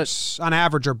 Ballparks on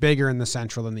average are bigger in the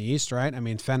Central than the East, right? I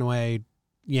mean, Fenway,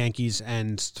 Yankees,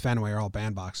 and Fenway are all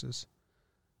bandboxes.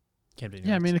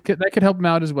 Yeah, I mean, that could help him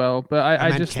out as well. But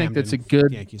I just think that's a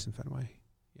good Yankees and Fenway.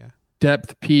 Yeah,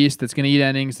 depth piece that's going to eat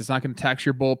innings. That's not going to tax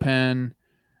your bullpen.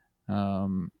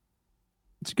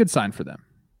 It's a good sign for them.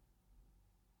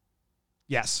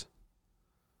 Yes.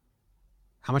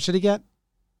 How much did he get?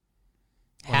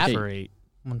 1 for 8.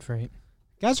 1 for 8.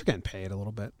 Guys are getting paid a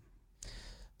little bit.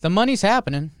 The money's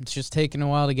happening. It's just taking a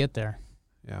while to get there.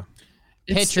 Yeah.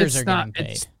 Pitchers are getting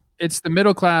paid. It's the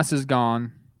middle class is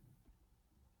gone.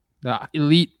 The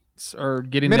elites are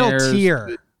getting middle theirs.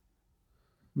 tier.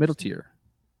 Middle tier.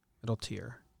 Middle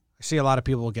tier. I see a lot of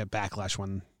people get backlash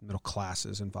when middle class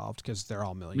is involved because they're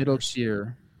all millionaires. Middle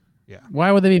tier. Yeah.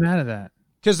 Why would they be mad at that?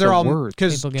 Because they're all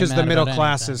because People get the mad middle about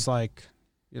class anything. is like,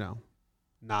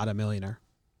 not a millionaire.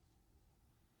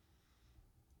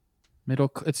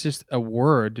 It's just a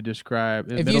word to describe.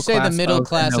 If you say the middle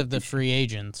class of the free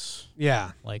agents,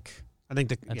 yeah, like I think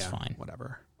that's fine.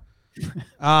 Whatever.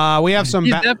 We have some.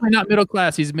 He's definitely not middle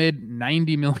class. He's made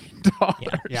 $90 million.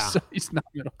 Yeah. So he's not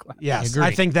middle class. Yes,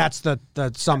 I think that's the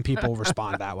some people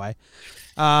respond that way.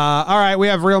 All right, we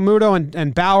have Realmuto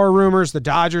and Bauer rumors. The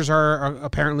Dodgers are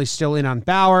apparently still in on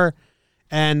Bauer,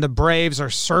 and the Braves are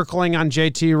circling on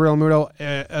JT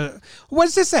Realmuto.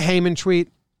 Was this a Heyman tweet?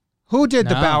 Who did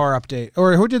the Bauer update,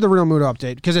 or who did the Realmuto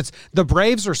update? Because it's the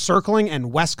Braves are circling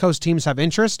and West Coast teams have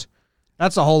interest.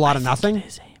 That's a whole lot of nothing.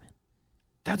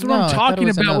 That's what I'm talking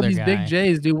about with these big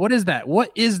J's, dude. What is that?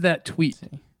 What is that tweet?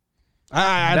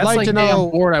 I'd like to know.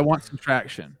 I'm bored. I want some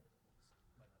traction.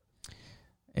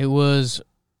 It was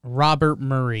Robert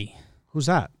Murray, Who's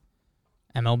that?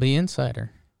 MLB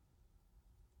insider.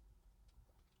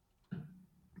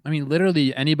 I mean,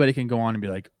 literally anybody can go on and be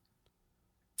like,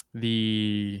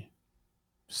 the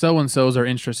so-and-sos are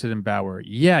interested in Bauer.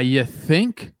 Yeah, you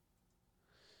think?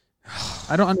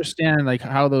 I don't understand like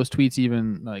how those tweets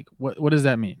even like what does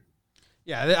that mean?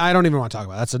 Yeah, I don't even want to talk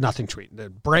about it. That's a nothing tweet. The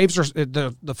Braves are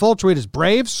the full tweet is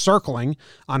Braves circling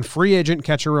on free agent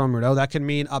catcher Realmuto. That could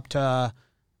mean up to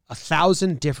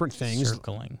 1,000 different things.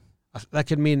 Circling. That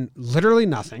could mean literally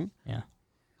nothing. Yeah.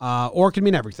 Or it could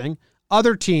mean everything.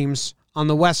 Other teams on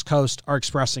the West Coast are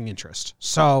expressing interest.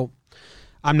 So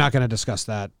I'm not going to discuss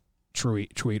that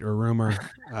tweet or rumor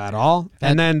at all.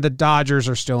 And then the Dodgers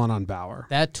are still in on Bauer.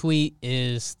 That tweet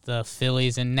is the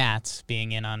Phillies and Nats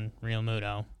being in on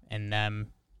Realmuto and them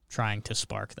trying to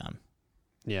spark them.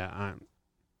 Yeah,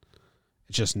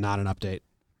 it's just not an update.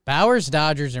 Bauer's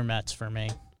Dodgers or Mets for me.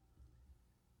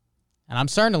 And I'm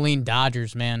starting to lean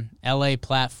Dodgers, man. LA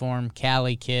platform,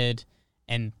 Cali kid,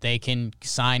 and they can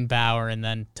sign Bauer and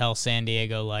then tell San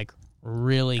Diego, like,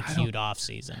 really cute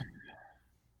offseason.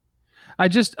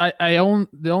 I own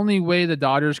the only way the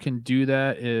Dodgers can do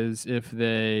that is if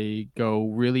they go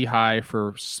really high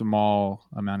for small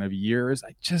amount of years.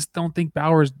 I just don't think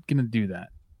Bauer's going to do that.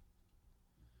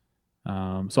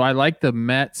 So I like the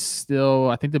Mets still.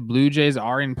 I think the Blue Jays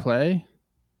are in play.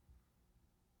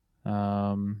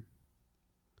 The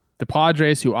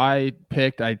Padres, who I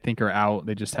picked, I think are out.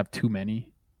 They just have too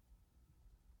many.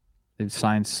 They've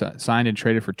signed and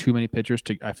traded for too many pitchers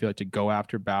I feel like to go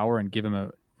after Bauer and give him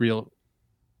a real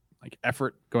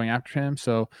effort going after him.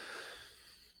 So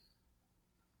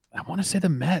I want to say the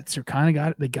Mets are kind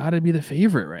of they got to be the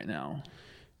favorite right now.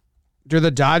 Do the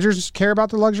Dodgers care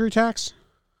about the luxury tax?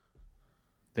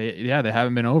 They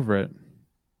haven't been over it.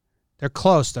 They're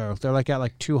close though. They're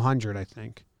at 200, I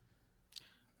think.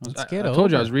 I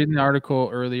told you I was reading the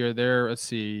article earlier there. Let's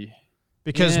see.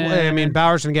 Because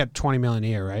Bauer's gonna get $20 million a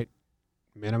year, right?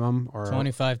 Minimum, or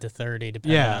 25 to 30,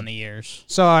 depending on the years.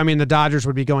 So the Dodgers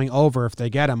would be going over if they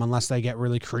get him, unless they get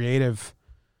really creative.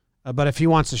 But if he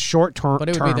wants a short term, but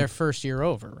it would be their first year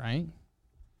over, right?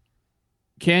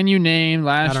 Can you name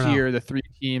last year the 3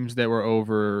 teams that were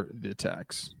over the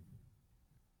tax?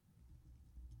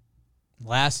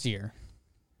 Last year,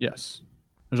 yes.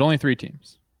 There's only 3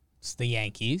 teams. It's the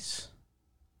Yankees.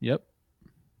 Yep.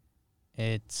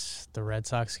 It's the Red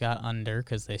Sox got under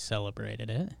because they celebrated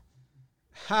it.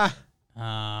 Ha!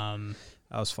 That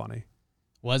was funny.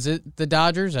 Was it the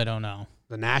Dodgers? I don't know.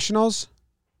 The Nationals?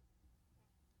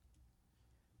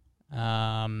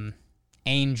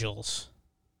 Angels.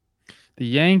 The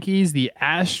Yankees, the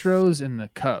Astros, and the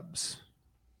Cubs.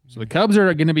 So the Cubs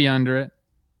are going to be under it.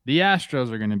 The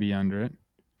Astros are going to be under it.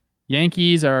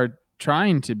 Yankees are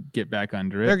trying to get back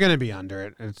under it. They're going to be under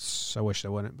it. I wish they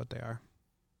wouldn't, but they are.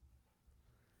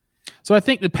 So I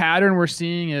think the pattern we're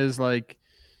seeing is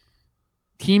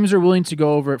teams are willing to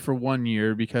go over it for 1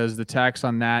 year because the tax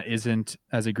on that isn't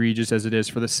as egregious as it is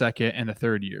for the second and the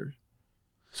third year.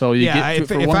 So if I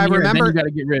remember, you got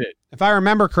to get rid of it. If I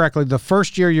remember correctly, the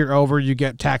first year you're over, you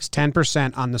get taxed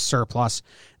 10% on the surplus.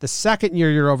 The second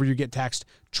year you're over, you get taxed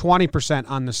 20%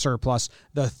 on the surplus.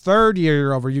 The third year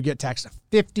you're over, you get taxed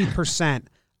 50%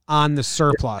 on the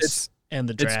surplus.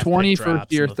 It's 20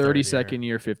 first year, 30 second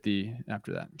year, 50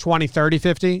 after that. 20, 30,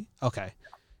 50? Okay.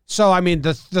 So,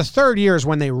 the third year is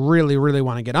when they really, really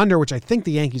want to get under, which I think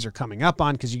the Yankees are coming up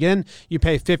on because you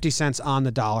pay 50 cents on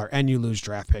the dollar and you lose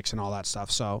draft picks and all that stuff.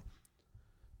 So,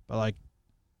 but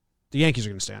the Yankees are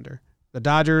going to stay under. The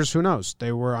Dodgers, who knows?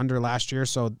 They were under last year,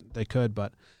 so they could.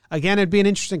 But again, it'd be an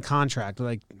interesting contract,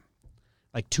 like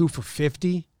 2 for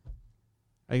 50.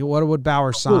 What would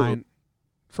Bauer sign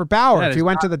for Bauer if he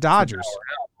went to the Dodgers?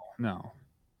 No.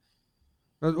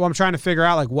 Well, I'm trying to figure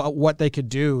out what they could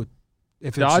do.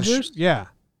 If it's Dodgers? If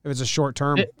it's a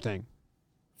short-term thing.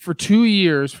 For 2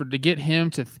 years, to get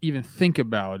him to even think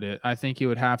about it, I think it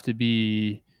would have to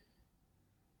be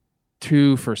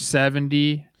 2 for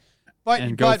 70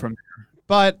 and go from there.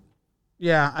 But,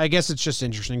 yeah, I guess it's just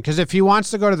interesting because if he wants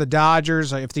to go to the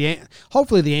Dodgers,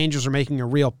 hopefully the Angels are making a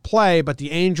real play, but the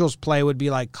Angels' play would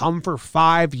be come for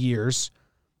 5 years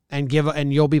and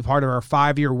you'll be part of our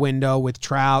 5-year window with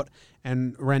Trout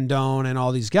and Rendon and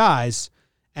all these guys.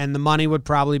 And the money would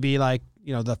probably be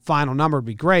the final number would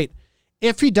be great.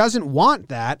 If he doesn't want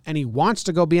that and he wants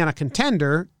to go be on a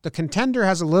contender, the contender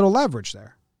has a little leverage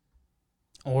there.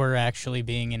 Or actually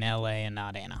being in LA and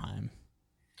not Anaheim.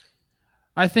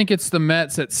 I think it's the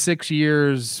Mets at 6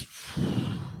 years,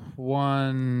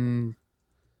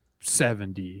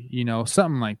 170,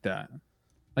 something like that.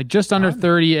 Just under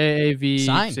 30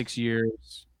 AAV, 6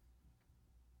 years.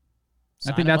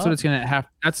 I think that's what it's going to have.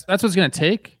 That's what it's going to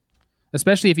take.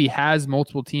 Especially if he has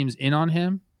multiple teams in on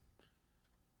him.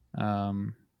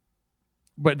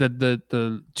 But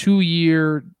the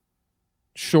 2-year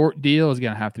short deal is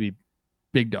going to have to be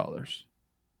big dollars.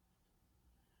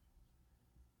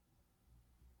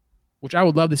 Which I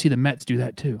would love to see the Mets do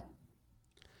that too.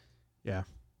 Yeah.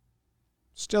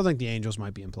 Still think the Angels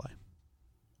might be in play.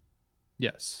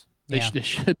 Yes. Yeah. They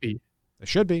should be. They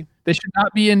should be. They should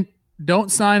not be in.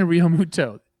 Don't sign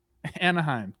Realmuto.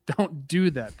 Anaheim. Don't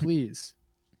do that, please.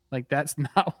 Like, that's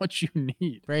not what you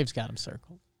need. Braves got him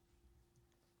circled.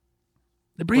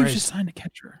 The Braves Braves. just signed a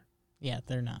catcher. Yeah,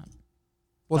 they're not.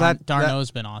 Well,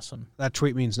 Darno's been awesome. that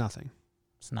tweet means nothing.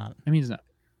 It's not. It means nothing.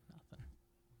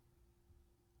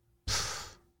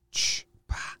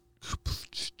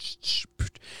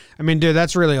 I mean, dude,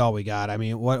 that's really all we got. I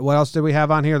mean, what else did we have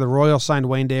on here? The Royals signed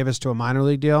Wayne Davis to a minor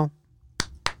league deal.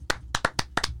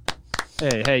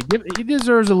 Hey, he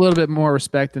deserves a little bit more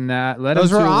respect than that. Let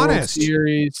Those him were to a World honest.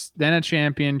 Series, then a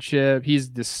championship. He's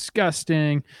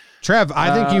disgusting. Trev,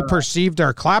 I think you perceived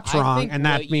our claps I wrong, think and what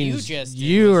that you means just did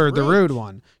you was are the rude. rude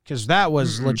one because that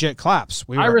was legit claps.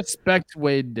 I respect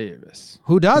Wade Davis.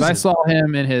 Who 'Cause doesn't? I saw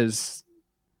him in his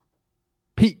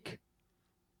peak.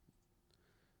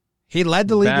 He led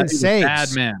the league in He's a saves.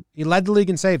 bad man. He led the league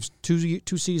in saves 2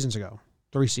 seasons ago,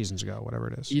 3 seasons ago, whatever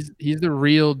it is. He's the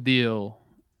real deal.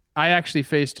 I actually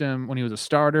faced him when he was a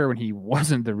starter, when he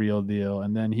wasn't the real deal,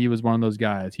 and then he was one of those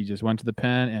guys. He just went to the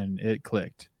pen and it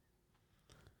clicked.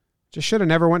 Just should have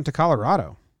never went to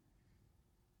Colorado.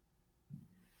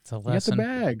 It's a He got the lesson.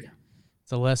 bag.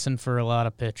 It's a lesson for a lot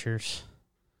of pitchers.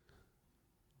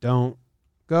 Don't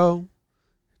go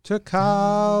to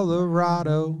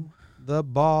Colorado. The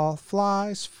ball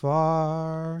flies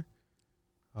far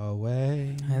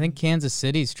away. I think Kansas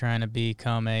City's trying to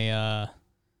become a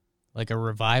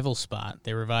revival spot.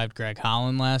 They revived Greg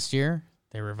Holland last year.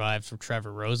 They revived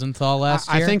Trevor Rosenthal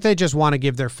last year. I think they just want to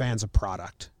give their fans a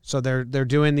product. So they're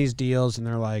doing these deals and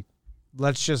they're like,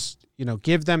 let's just,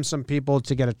 give them some people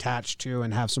to get attached to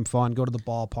and have some fun, go to the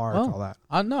ballpark, all that.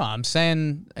 No, I'm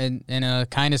saying in a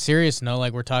kind of serious note,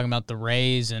 like we're talking about the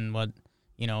Rays and what,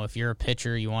 if you're a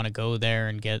pitcher, you want to go there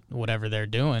and get whatever they're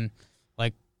doing.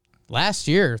 Like last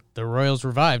year, the Royals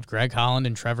revived Greg Holland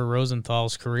and Trevor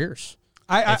Rosenthal's careers.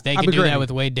 If they can do that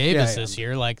with Wade Davis this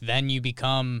year, like then you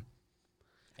become,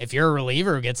 if you're a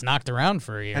reliever who gets knocked around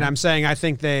for a year. And I'm saying I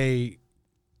think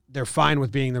they're fine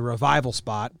with being the revival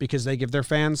spot because they give their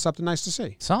fans something nice to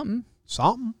see. Something.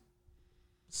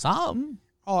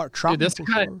 Oh, Dude, this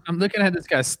guy, I'm looking at this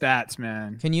guy's stats,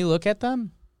 man. Can you look at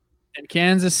them? In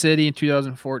Kansas City in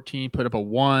 2014, put up a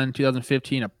 1.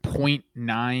 2015, a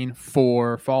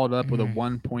 .94, followed up with a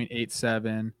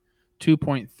 1.87,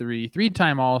 2.3,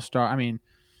 3-time All-Star. I mean,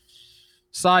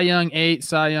 Cy Young 8,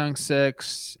 Cy Young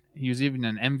 6. He was even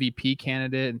an MVP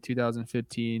candidate in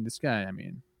 2015. This guy, I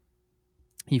mean,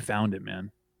 he found it,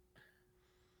 man.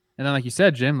 And then, like you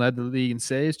said, Jim led the league in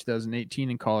saves 2018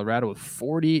 in Colorado with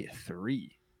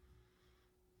 43.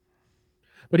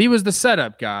 But he was the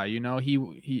setup guy,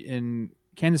 He in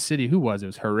Kansas City, who was it? It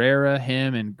was Herrera,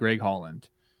 him, and Greg Holland.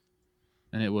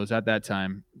 And it was at that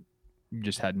time, you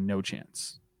just had no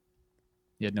chance.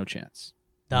 He had no chance.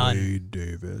 Done. Wade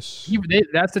Davis.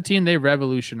 That's the team they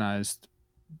revolutionized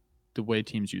the way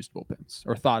teams used bullpens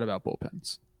or thought about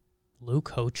bullpens.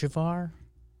 Luke Hochevar?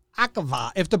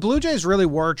 Akava. If the Blue Jays really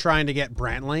were trying to get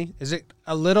Brantley, is it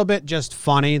a little bit just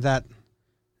funny that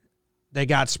they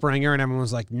got Springer and everyone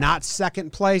was like, not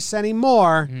second place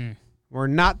anymore. We're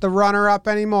not the runner-up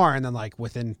anymore. And then, like,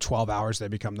 within 12 hours, they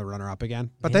become the runner-up again.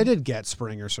 But they did get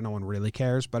Springer, so no one really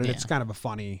cares. But it's kind of a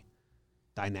funny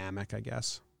dynamic, I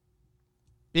guess.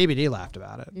 BBD laughed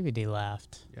about it. BBD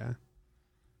laughed. Yeah.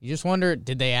 You just wonder,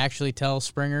 did they actually tell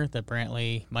Springer that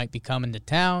Brantley might be coming to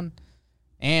town?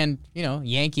 And,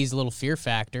 Yankees' little fear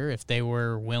factor, if they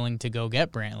were willing to go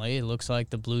get Brantley, it looks like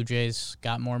the Blue Jays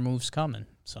got more moves coming.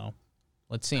 So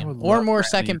let's see him. Or more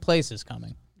second places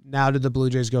coming. Now did the Blue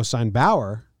Jays go sign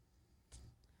Bauer?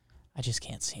 I just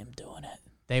can't see him doing it.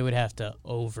 They would have to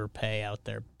overpay out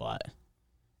their butt.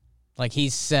 Like he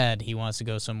said, he wants to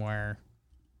go somewhere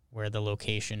where the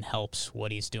location helps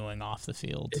what he's doing off the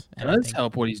field. It does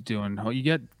help what he's doing.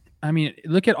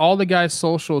 Look at all the guys'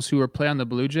 socials who are playing on the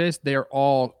Blue Jays. They are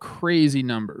all crazy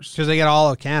numbers. Because they get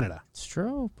all of Canada. It's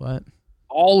true, but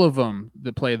all of them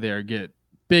that play there get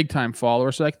big-time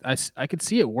followers. So I could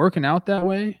see it working out that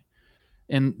way.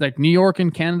 And like New York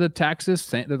and Canada, Texas,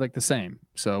 they're like the same.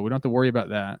 So we don't have to worry about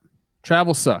that.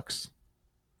 Travel sucks.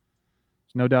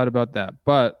 There's no doubt about that.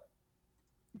 But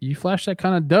you flash that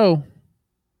kind of dough,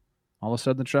 all of a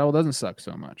sudden the travel doesn't suck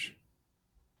so much.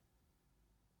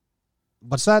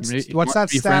 What's that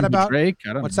stat about? Drake?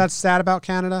 What's that stat about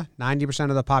Canada? 90%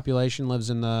 of the population lives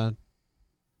in the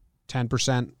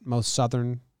 10% most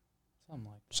southern,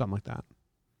 something like that.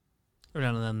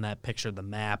 And then that picture, the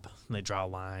map, and they draw a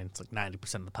line. It's like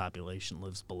 90% of the population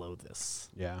lives below this.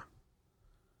 Yeah.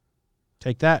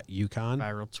 Take that, Yukon.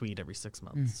 Viral tweet every 6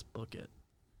 months. Book it.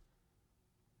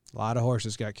 A lot of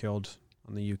horses got killed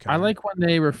on the Yukon. I like when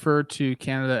they refer to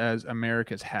Canada as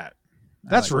America's hat.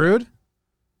 That's like rude.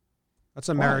 That's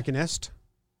Americanist.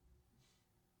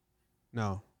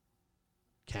 No.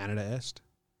 Canadaist.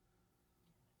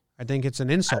 I think it's an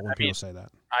insult when people say that.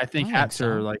 I think I hats think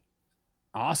so. are like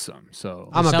awesome. So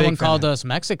I'm if a someone big called fan. us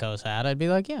Mexico's hat, I'd be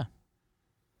like, yeah,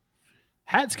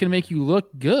 hats can make you look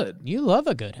good. you love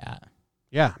a good hat.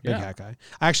 Yeah, big Yeah. hat guy.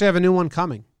 I actually have a new one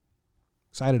coming.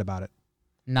 Excited about it.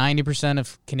 90%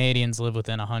 of Canadians live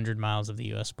within 100 miles of the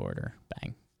U.S. border.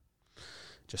 Bang.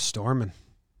 Just storming.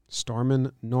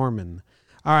 Storming Norman.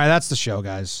 All right, that's the show,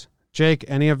 guys. Jake,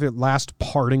 any of your last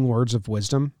parting words of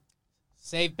wisdom?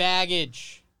 Save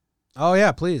baggage. Oh,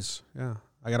 yeah, please. Yeah.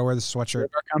 I got to wear this sweatshirt.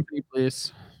 Our company,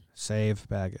 please. Save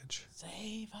baggage.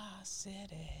 Save our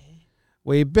city.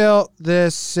 We built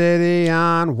this city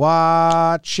on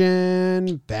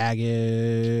watching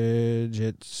baggage.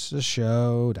 It's a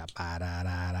show. Da, ba, da,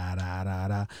 da, da, da, da,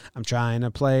 da. I'm trying to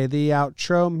play the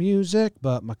outro music,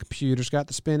 but my computer's got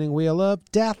the spinning wheel of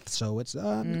death, so it's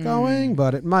not going,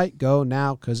 but it might go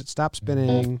now because it stopped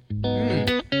spinning.